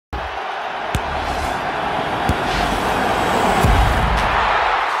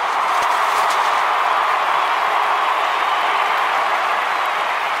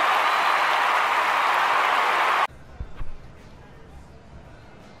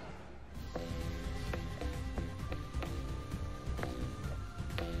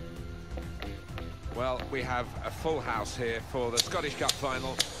Well, we have a full house here for the Scottish Cup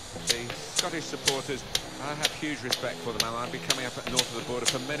final. The Scottish supporters, I have huge respect for them, and I've been coming up at north of the border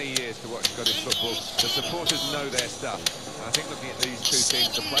for many years to watch Scottish football. The supporters know their stuff. And I think looking at these two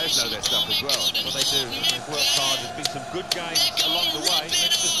teams, the players know their stuff as well. Well, they do. They've worked hard. There's been some good games along the way.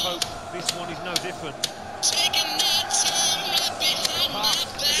 Let's just hope this one is no different.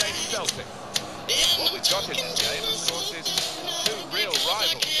 Against Celtic. What we've got in this game, of course, is two real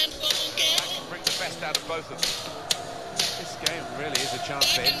rivals. That can bring the best out of both of them. This game really is a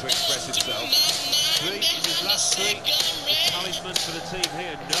chance for him to express himself. 3 in his last 3. The talisman for the team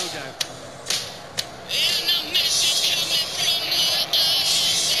here, no doubt.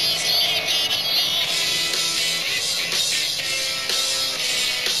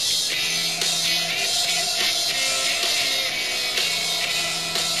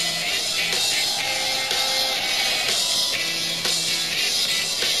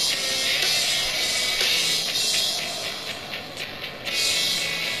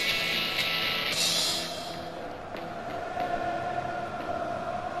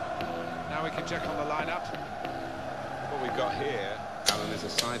 Now we can check on the lineup. What we've got here, Alan, is a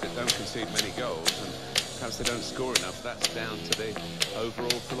side that don't concede many goals, and perhaps they don't score enough. That's down to the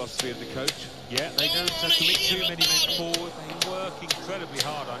overall philosophy of the coach. Yeah, they don't commit too many men forward. They work incredibly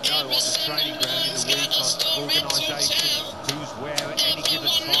hard, I know, on the training ground in the week, on organisation, who's where at any given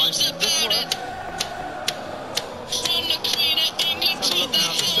time. It does work. Let's have a look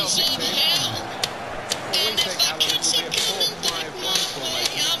now at the Celtic team. Well, we think, Alan, it will be a 4-5-1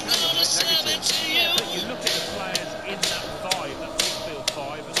 formation. Yeah, but you look at the players in that 5, that midfield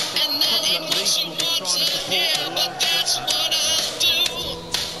 5, and a couple at least will be trying to support the lone centre.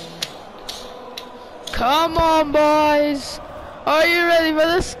 Come on, boys! Are you ready for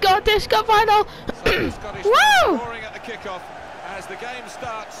the Scottish Cup final? Woo! Roaring at the kickoff as the game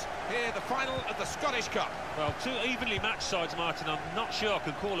starts here, the final of the Scottish Cup. Well, two evenly matched sides, Martin. I'm not sure I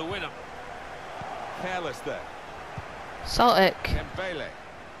can call a winner. Careless there. Celtic, Mbele.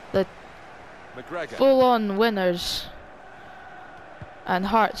 the McGregor. full-on winners, and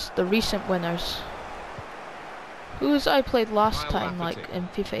Hearts, the recent winners. Who was I played last time, like in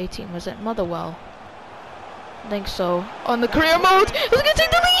FIFA 18? Was it Motherwell? I think so. On the career mode, who's gonna take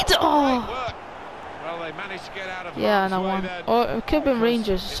the lead? Oh, Well, they managed to get out of yeah, and I won. Or it could have been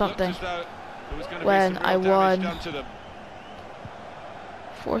Rangers or something. When I won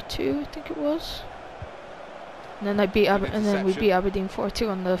 4-2, I think it was. And then we beat Aberdeen 4-2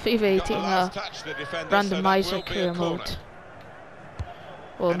 on the FIFA 18 randomizer career mode.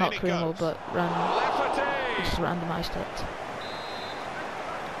 Well, not career mode, but just randomized it.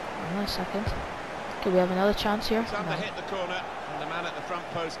 One second. Could we have another chance here? No. Hit the corner, and the man at the front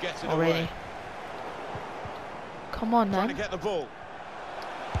post gets it Already. away. Come on, Trying then. to get the ball.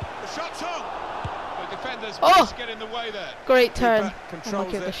 The shot's on. The defenders get in the way there. Great turn.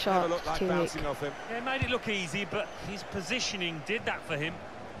 Controls Give the shot. like Too weak. bouncing off him. Yeah, it made it look easy, but his positioning did that for him.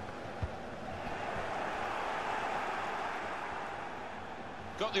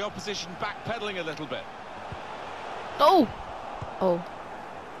 Got the opposition backpedaling a little bit. Oh! Oh.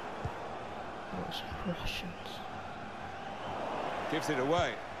 Those Russians. Gives it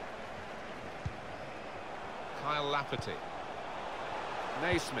away. Kyle Lafferty.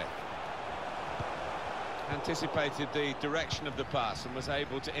 Naismith anticipated the direction of the pass and was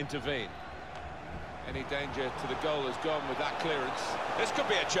able to intervene. Any danger to the goal has gone with that clearance. This could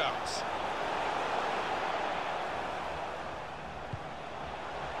be a chance.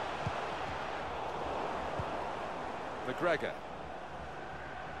 McGregor.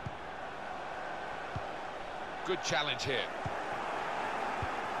 Good challenge here.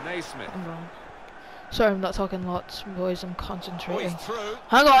 Naismith. I'm wrong. Sorry, I'm not talking lots, boys. I'm concentrating. Through.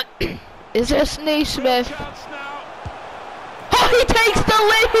 Hang on. Is this Naismith? Oh, he takes the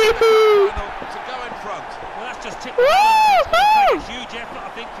lead! To go in front. Well, that's just tipped. A huge effort, I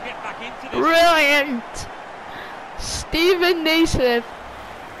think, to get back into this. Brilliant! Stephen Naismith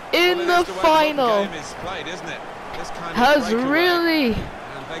in the final Played, isn't it? has really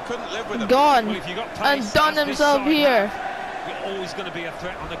gone and done himself here. You're always going to be a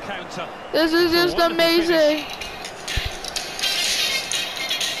threat on the counter. This is just amazing.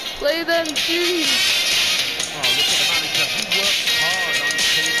 Play them, team. Oh, look at the manager. He works hard on his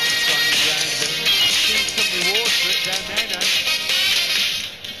team on the training ground and seeing some rewards for it down there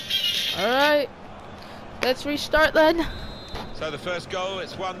now. Alright. Let's restart then. So the first goal,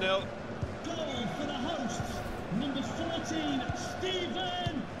 it's 1-0. Goal for the hosts, number 14,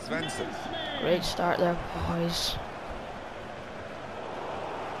 Stephen Svensson. Great start there, boys.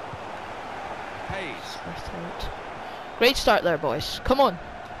 Hayes. Great start there, boys. Come on.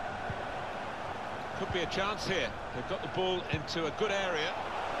 Could be a chance here. They've got the ball into a good area.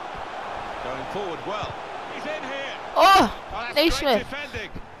 Going forward well. He's in here. Oh, that's Naismith. great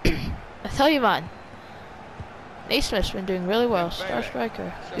defending. I tell you, man. Naismith's been doing really well. Star Dembele.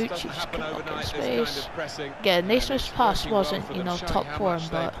 striker. Just doesn't Uchi's happen come up in overnight, this kind space. of pressing. Yeah, And Naismith's it's pass working well wasn't, for you them, know, showing top how form, much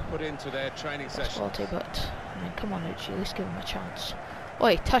they but put into their training session. quality. But I mean, come on, Uchi, at least give him a chance.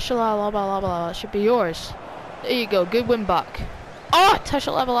 Oi, Tashalala, that should be yours. There you go, good win back. Oh,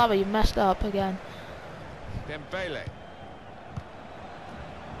 Tashalala, you messed up again. Dembele.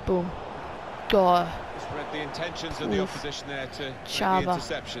 Boom. God. Just read the intentions of the Oof. opposition there to make the Chava.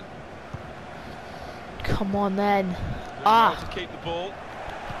 interception. Come on then. Doing well Ah. to keep the ball.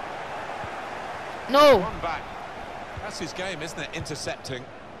 No. One back. That's his game, isn't it? Intercepting.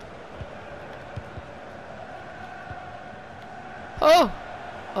 Oh.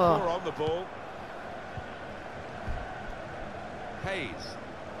 Four Oh. on the ball. Hayes.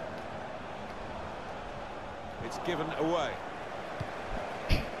 It's given away.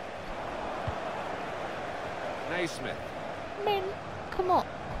 Naismith. Man, come on.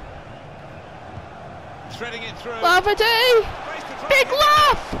 Threading it through. Lafferty. Face to Big face.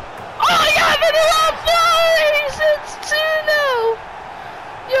 laugh. Oh, yeah, but nice. It's 2-0.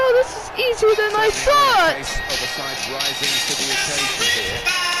 Yo, this is easier than I thought. Case of the side rising to the occasion here.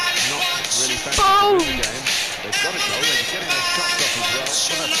 Not really fancy Boom. to win the game. They've got a goal. They're getting their shots off as well. Well, that's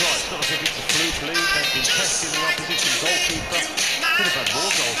right. It's not as if it's a fluke lead. They've been testing the opposition goalkeeper. Could have had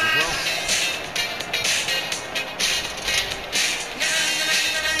more goals as well.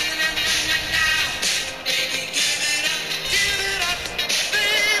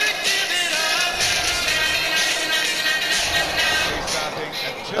 Restarting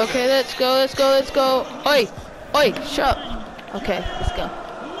at 2-0. Okay, let's go. Oi, shut up. Okay, let's go.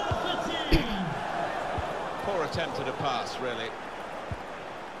 Poor attempt at a pass, really.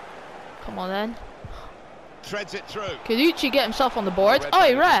 Come on then. Threads it through. Could Uchi get himself on the board? Red Oi,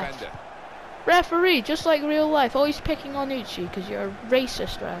 by the ref. defender. Referee, just like real life, always picking on Uchi because you're a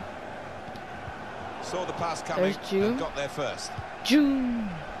racist, ref. Saw the pass coming. There's June. And got there first. June.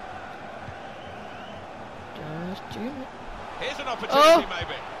 Just June. Here's an opportunity,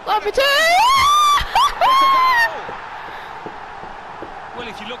 maybe. Lafferty! Well,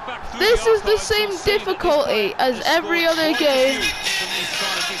 if you look back through This the is the archives, same you'll see that this difficulty player as has every scored other quite a game. few from these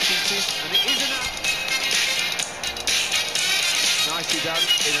kind of distances, and it isn't that. Nicely done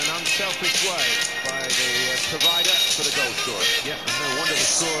in an unselfish way by the provider for the goal scorer. Yeah, and no wonder the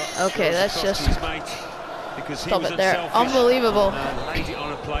scorer. Okay, goes that's across just- to his mate, because he Stop was it there. unselfish Unbelievable. and, laid it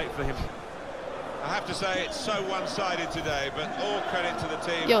on a plate for him. I have to say it's so one-sided today, but all credit to the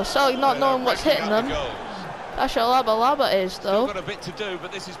team. Yo, Celtic not knowing what's racking hitting up the them. goals. That's what Laba is, Still though. got a bit to do,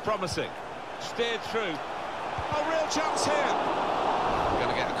 but this is promising. Steered through. Oh, real chance here. Going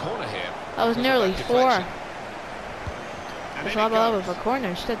to get a corner here. That was Because of nearly that 4. deflection. And It's in it Laba goes. with a corner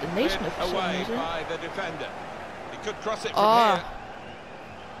instead of Cleared Naismith for some away reason. by the defender. He could cross it from Oh. here.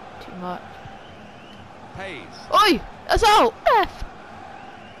 Too much. Hayes. Oi! That's out! F!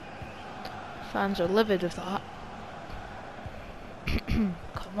 Fans are livid with that. Come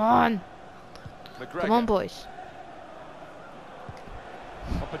on! McGregor. Come on, boys.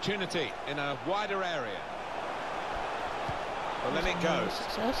 Opportunity in a wider area. Well, then it goes.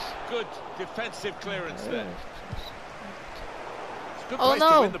 Success. Good defensive clearance there. It's a good Oh, place to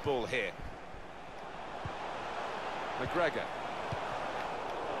no. win the ball here. McGregor.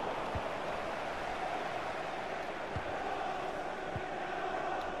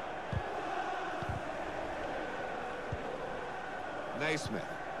 Naismith.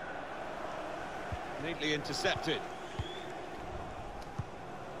 Neatly intercepted.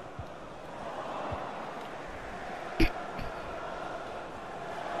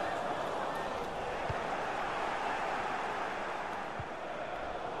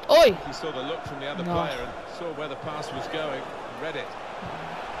 Oi! He saw the look from the other No. player and saw where the pass was going, and read it.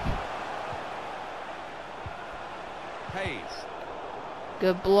 Hayes.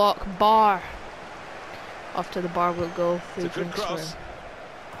 Good block, bar. After the bar will go through It's a good drinks room. cross.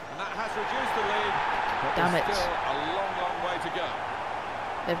 And that has reduced the lead. But Damn there's it. still a long, long way to go.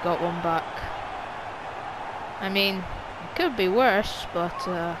 They've got one back. I mean, it could be worse, but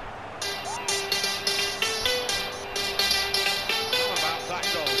How about that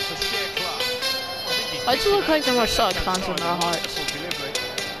goal for sheer class? I just look like they're more Celtic fans in their hearts. Delivery.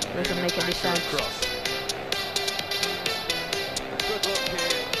 It doesn't make any sense. Cross. A good look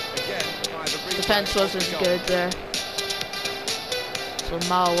here again by the replay Defense of wasn't the goal. good there. So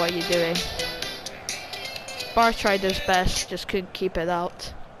Mal, what are you doing? Bar tried his best, just couldn't keep it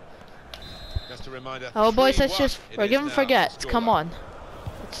out. Just a reminder. Oh boys, let's 3-1 just it forgive is and now, forget. scoreline. Come on.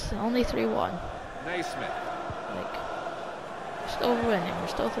 It's only 3-1. Naismith. Like, we're still winning, we're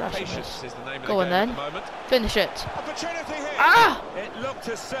still thrashing Patience this. is the name of Go the on game at then. the moment. Finish it. Opportunity here. Ah! It looked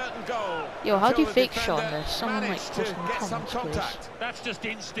a certain goal. Yo, how do you until the fake shot defender this? Someone like managed post to in the get some comments, please. contact. That's just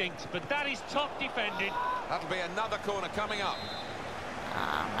instinct, but that is top defending. That'll be another corner coming up.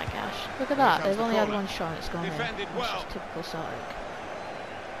 Oh my gosh. Look at Here that. comes They've the only had corner. one shot and it's gone in. Defended That's well. just typical Celtic.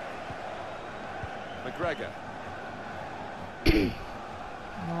 McGregor.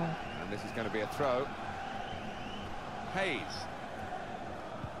 No. And this is going to be a throw. Hayes.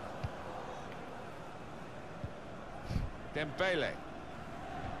 Dembele.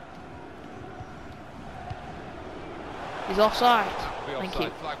 He's offside. The Thank offside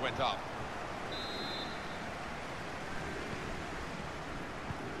you. flag went up.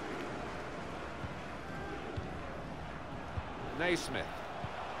 Naismith.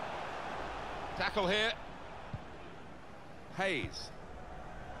 Tackle here. Hayes.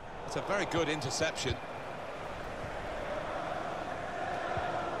 It's a very good interception.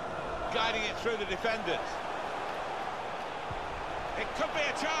 Guiding it through the defenders. It could be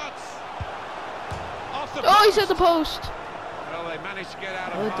a chance. Off the Oh, he's post. at the post. Well, they managed to get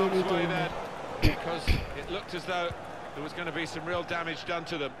out Oh, of did he harm's way do there because it looked as though there was going to be some real damage done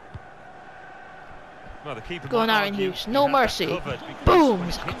to them. Well, the keeper Go on, might Aaron argue Hughes. he No had that mercy. covered because Boom! when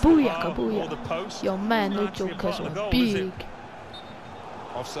It's it hits the kabooyah, bar or the kabooyah. post, Yo, man, no it's actually a jokers part of the are goal, is it? big.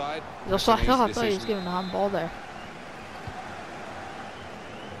 Offside. He's offside. That's an Oh, I easy thought he was decision. giving a handball there.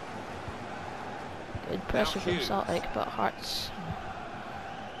 Good pressure from Hughes. Celtic, but Hearts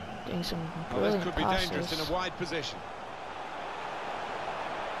doing some Well, this brilliant could be dangerous passes. in a wide position.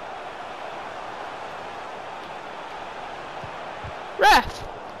 Ref!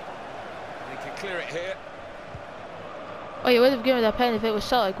 He can clear it here. Oh, you would have given a pen if it was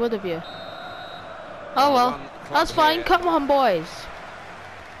Celtic, would have you? Oh well, One club that's fine. here. Come on, boys.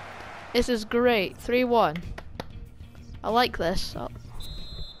 This is great. 3-1. I like this. Oh.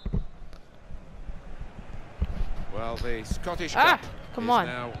 Well, the Scottish Ah, Cup come is on.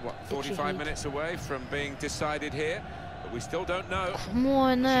 now, what, 45 heat. minutes away from being decided here, but we still don't know. Come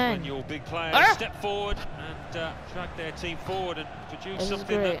on This is when then. your big players Ah! step forward and drag their team forward and produce This is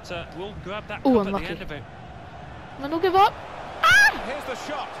something great. that will grab that Ooh, cup at unlucky. the end of it. No, don't give up. Here's the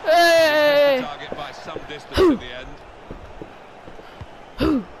shot. Hey! Missed the target by some distance in the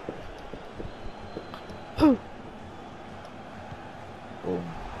end. Boom.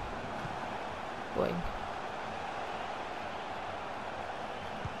 Boing.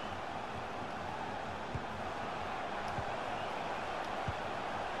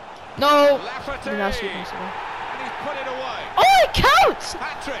 No! Lafferty. I mean, that's what I'm saying. And he's put it away. Oh, it counts!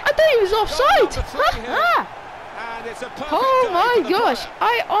 Hat-trick. I thought he was Goal offside! number 3 here. Ah! And it's a perfect Oh day my for the gosh! player.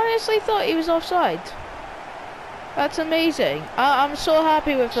 I honestly thought he was offside. That's amazing. I'm so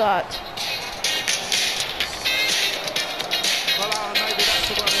happy with that. Well, Alan, maybe that's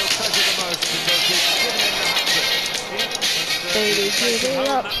the one he'll treasure the most because he's given him the hat-trick. Baby, He's taken give it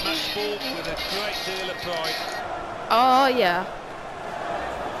home up. that match ball with a great deal of pride. Oh yeah.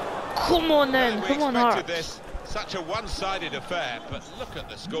 Come on then, We come on expected Hearts. this. Such a one-sided affair, but look at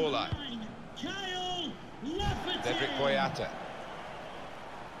the scoreline. Kyle Lafferty. Cedric Boyata.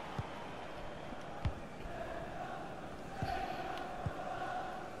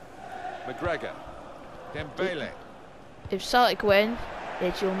 McGregor. Dembele. If Celtic win,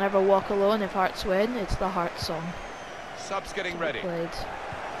 it's You'll Never Walk Alone. If Hearts win, it's the Hearts song. Subs getting ready. Played.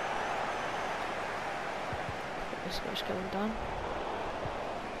 This guy's going down.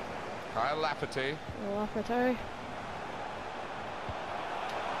 Kyle Lafferty. Lafferty. They've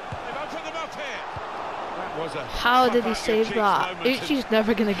opened them up here. That was a How did he puff out your save cheeks that? moment. Uchi's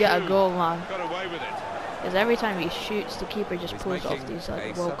never gonna get a goal, man. Got away with it. Because every time he shoots, the keeper just He's pulls off making these a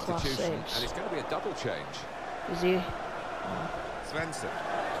like world-class substitution, and saves. it's going to be a double change. Is he? Svensson.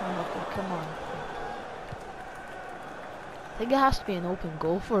 Come on. I think it has to be an open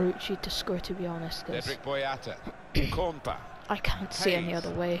goal for Uchi to score, to be honest. 'Cause Cedric Boyata. Kornpa. I can't see any Hayes.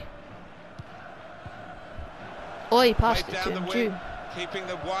 other way. Oh, he passed Played it down to the him. wing, June. keeping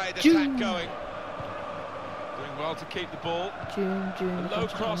the wide June. attack going. Doing well to keep the ball. June, A low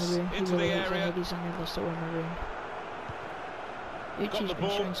the cross Cameroon. He into really the looks area. like he's on the list of Maroon. Got Uchi's the been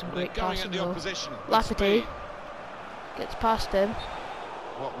ball. showing some They're great going passing at the though. opposition. with Lafferty speed. gets past him.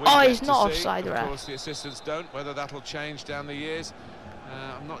 What we Oh, get he's to not see, offside, Of ref. course, the assistants don't. Whether that'll change down the years,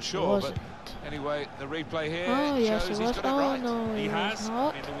 I'm not It sure. But wasn't. anyway, the replay here Oh yes, shows it he's was. got it Oh right. no, He it has. was I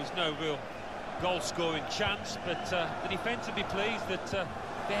not. mean, there was no real goal-scoring chance, but the defence would be pleased that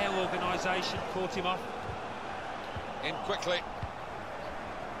their organisation caught him off. In quickly.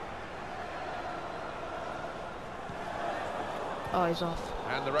 Oh, he's off.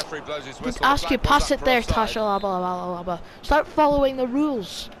 And the referee blows his Did whistle. ask you, pass it there, Tasha. Tasha. Start following the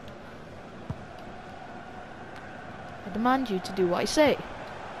rules. I demand you to do what I say.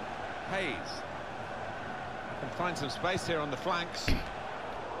 Hayes can find some space here on the flanks.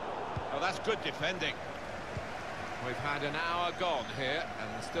 Oh, that's good defending. We've had an hour gone here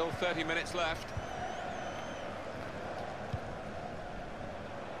and still 30 minutes left.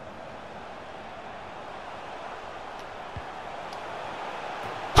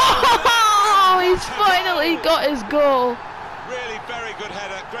 Oh, he's finally got his goal. Really very good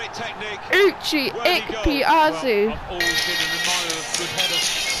header, great technique. Uchi Ikpiazu Well, I've always been an admirer of good headers.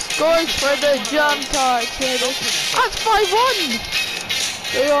 scores for the jump touch. That's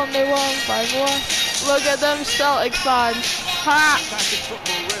 5-1. They only won 5-1. Look at them Celtic fans. Ha! Fantastic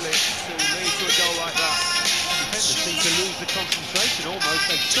football really to lead to a goal like that. Defenders seem to lose the concentration almost.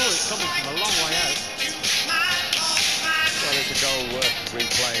 They saw it coming from a long way out. Well, it's a goal worth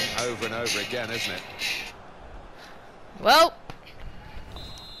replaying over and over again, isn't it? Well,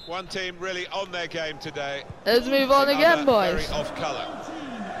 One team really on their game today. let's move on again, boys. Very off colour.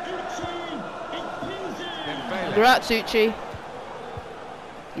 Congrats, Uchi.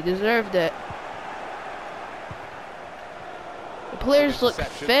 You deserved it. The players look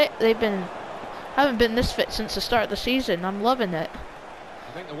fit. Haven't been this fit since the start of the season. I'm loving it.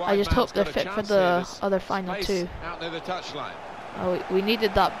 I just hope they're fit for the other final two. Out near the touchline. Oh, we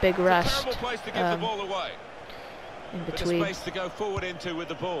needed that big rest Terrible place to give the ball away. in Bit of between. space to go forward into with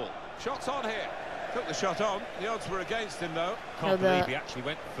the ball. Shots on here. Took the shot on. The odds were against him though. Can't the believe he actually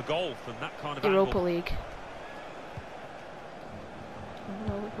went for goal from that kind of Europa angle. League.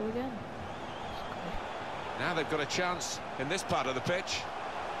 Oh, we'll go again. Now they've got a chance in this part of the pitch.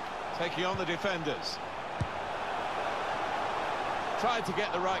 Taking on the defenders. Tried to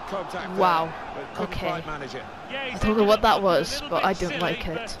get the right contact Wow. there, but couldn't Okay. quite manage it. Yeah, I don't know what that was, but I didn't like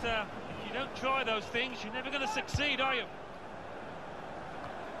it. But, if you don't try those things, you're never going to succeed, are you?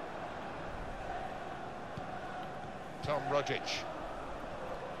 Tom Rogic.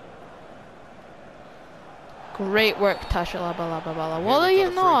 Great work, Tasha Labalabala. Here Well, we've you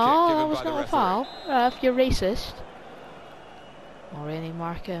got a know, free kick I given was by the not a referee. foul. If you're racist. Already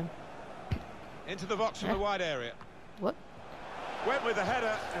mark him. Into the box from Yeah. the wide area. What? Went with the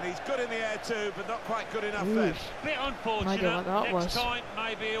header, and he's good in the air too, but not quite good enough Ooh. then. Bit No unfortunate. idea what that Next was. time,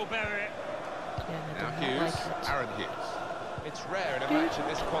 maybe he'll bury it. Yeah, I Now did not Hughes, like it. Aaron Hughes. It's rare in a match of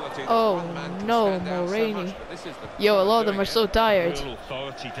this quality that Oh, one man can no, stand out so Mulroney. much, but this is the Yo, a third lot of them doing are it. so tired. Real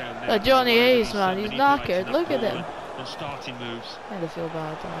authority down there. Johnny Hayes, man, he's Manipulating knackered. that Look at ball him. and starting moves. Kind of feel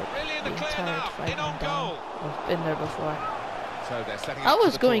bad, like Really in the being clear tired now, fighting in on down. goal. I've been there before. So they're setting That up to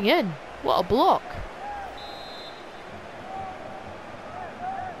was the going ball. in. What a block.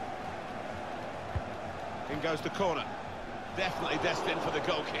 In goes the corner. Definitely destined for the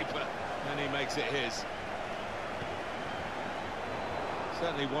goalkeeper, and he makes it his.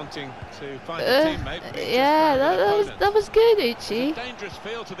 Certainly wanting to find a teammate. but he's just Yeah, found an opponent. that was good, There's Uchi. a dangerous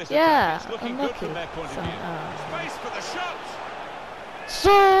feel to this Yeah, attack. It's looking unlucky. good from their point of view. Space for the shot.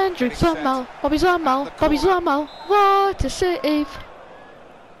 Sandro Getting set Zamal, Bobby at Zamal, the Bobby corner. Zamal. What a save!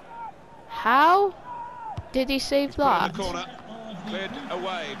 How did he save Put it in that? the corner. Cleared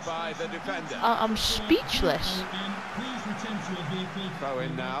away by the defender. I'm speechless. Throw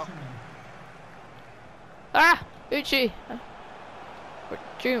in now. Ah, Uchi. Or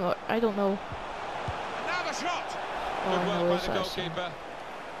June, I don't know. And now the shot. All I Good know work is by the that's goalkeeper.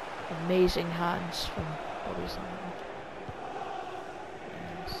 amazing hands from Bobby Zamal.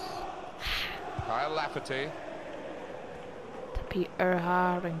 Yes. Kyle Lafferty. To Peter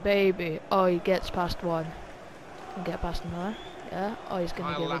Haring, baby. Oh, he gets past one. Can get past another. Yeah. Oh, he's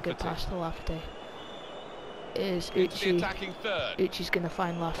gonna Kyle give a good Lafferty. pass to Lafferty. Is Into the Uchi? attacking third. Uchi's gonna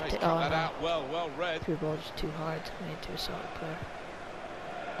find He's Lafferty. cut Oh that no. out. Well read. Through ball just too hard. Made to a solid player.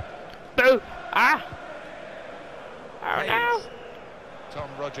 Boo! Ah! Oh no! Hayes. Tom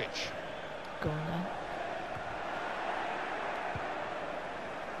Rogic. Going on.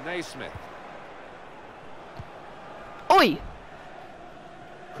 Naismith. Oi!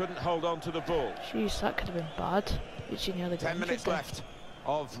 Couldn't hold on to the ball. Jeez, that could have been bad. Uchi nearly got 10 minutes injured left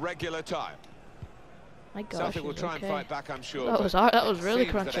of regular time. there. My gosh, Celtic will he's try okay. and fight back, I'm sure. That but was hard. That was it really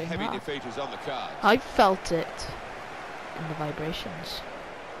seems that a crunching. heavy Ah. defeat is on the cards. I felt it in the vibrations.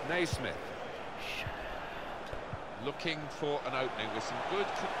 Naismith. Looking for an opening with some good,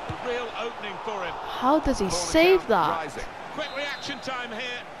 a real opening for him. How does he Corner save count that? rising. Quick reaction time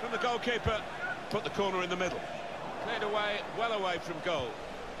here from the goalkeeper. Put the corner in the middle. Cleared away, well away from goal.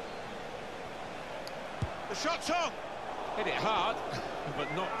 The shot's on. Hit it hard, but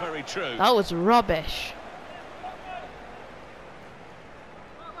not very true. That was rubbish.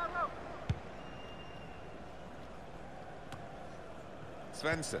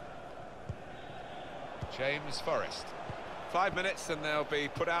 Svensson. James Forrest. 5 minutes and they'll be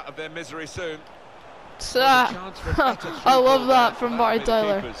put out of their misery soon. I love that from Martin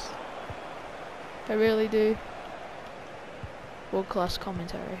Tyler. I really do. World class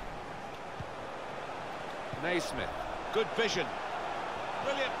commentary. Naismith. Good vision.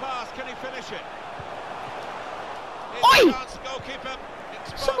 Brilliant pass. Can he finish it? Oi!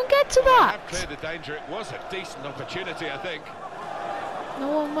 Someone get to that! Have cleared the danger. It was a decent opportunity, I think. No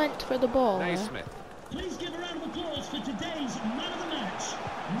one went for the ball. Naismith. Please give a round of applause for today's man of the match,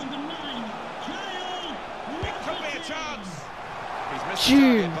 number 9, Kyle. It could be a chance. He's missed the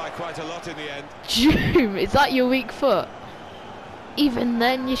target by quite a lot in the end. Joom, is that your weak foot? Even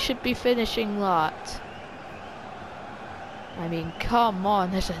then, you should be finishing that. I mean, come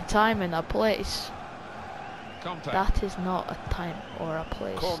on, there's a time and a place. Compact. That is not a time or a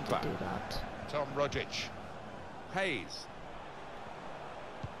place Compact. to do that. Tom Rogic. Hayes.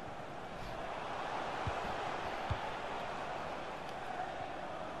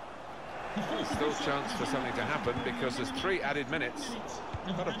 Still a chance for something to happen because there's 3 added minutes.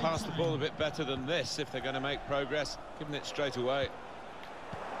 They've got to pass the ball a bit better than this if they're going to make progress, giving it straight away.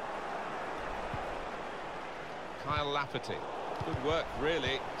 Kyle Lafferty. Good work,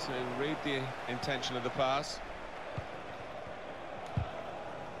 really, to read the intention of the pass.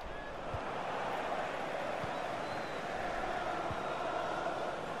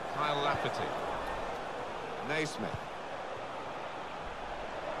 Kyle Lafferty. Naismith.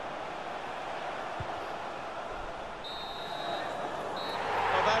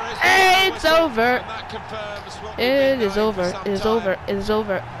 It's over. It is over. It is over. It is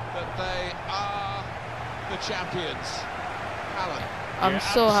over. That they are the champions. Alan. I'm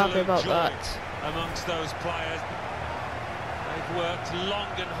so happy about that. Amongst those players, they've worked long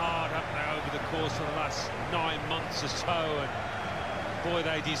and hard, haven't they, over the course of the last 9 months or so, and boy,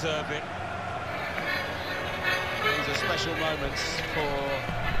 they deserve it. These are special moments for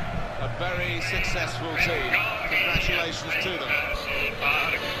a very successful team. Congratulations to them.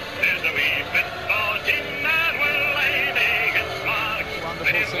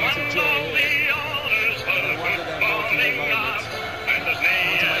 Wonderful sense of joy here. No wonder they're milking the moment. Want to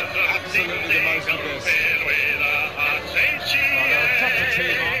make absolutely the most of this. They're a tougher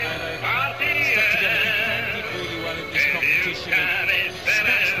team, aren't they? They've stuck together, defended really well in this competition, and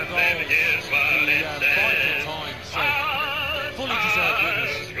snatched the goals in the vital times. So, fully deserved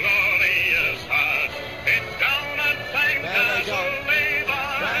winners. There they go. They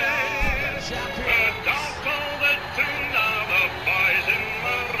are the champions.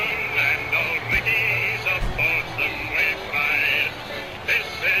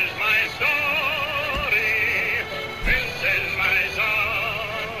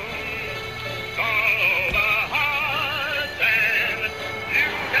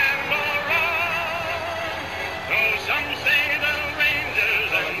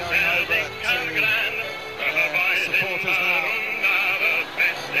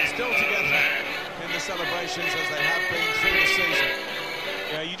 Celebrations as they have been through the season.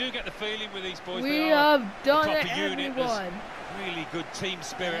 Yeah, you do get the feeling with these boys. We have done it, unit. everyone. Really good team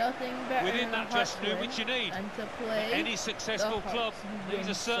spirit Nothing better within than that dressing room, which you need. And to play Any successful club, these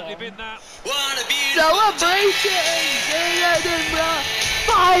have certainly been that. Celebrations in Edinburgh.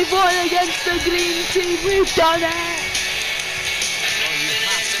 5-1 against the green team. We've done it. Well, you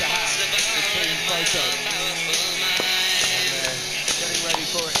have to have the team photo. And they're getting ready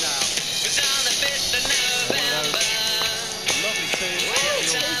for it now. Lovely team.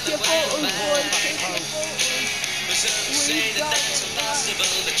 Take your photos, boys. Take your photos. Some say that that's impossible,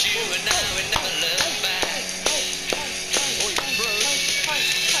 but you and I will never look back.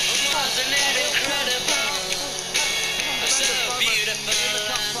 Wasn't it incredible? So beautiful and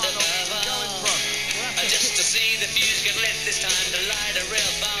above all, just to see the fuse get lit this time to light a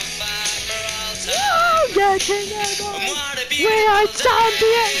real bonfire for all time. We are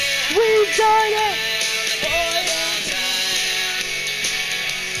champions. We've done it.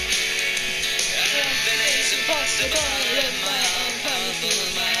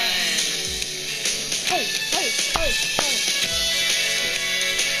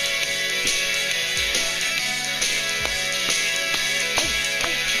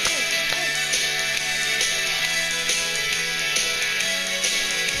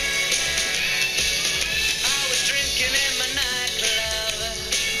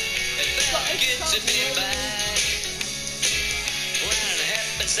 To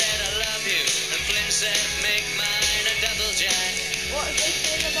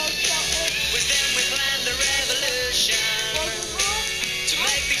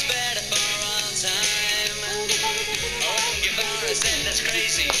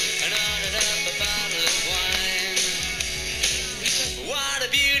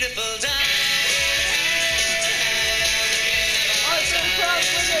beautiful time.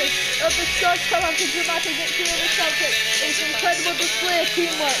 Of the Scotch come after dramatic victory over Celtic. It's an incredible display of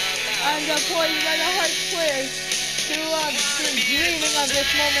teamwork and applauded by the Hearts players who have been dreaming of this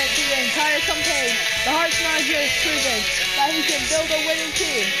moment the entire campaign. The Hearts manager has proven that he can build a winning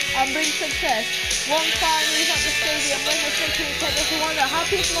team and bring success. One fan leave at the stadium when the victory said this is one of the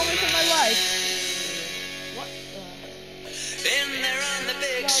happiest moments of my life. What the? In there on the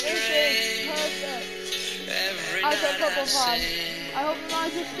big screen. Every As a night football I fan, sing. I hope the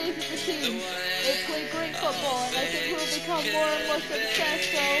manager stays with the team. They play great football and I think we'll become more and more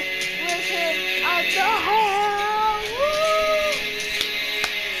successful with him at the helm. Woo!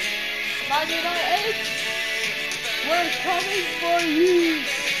 Man United, we're coming for you.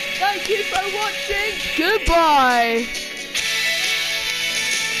 Thank you for watching. Goodbye.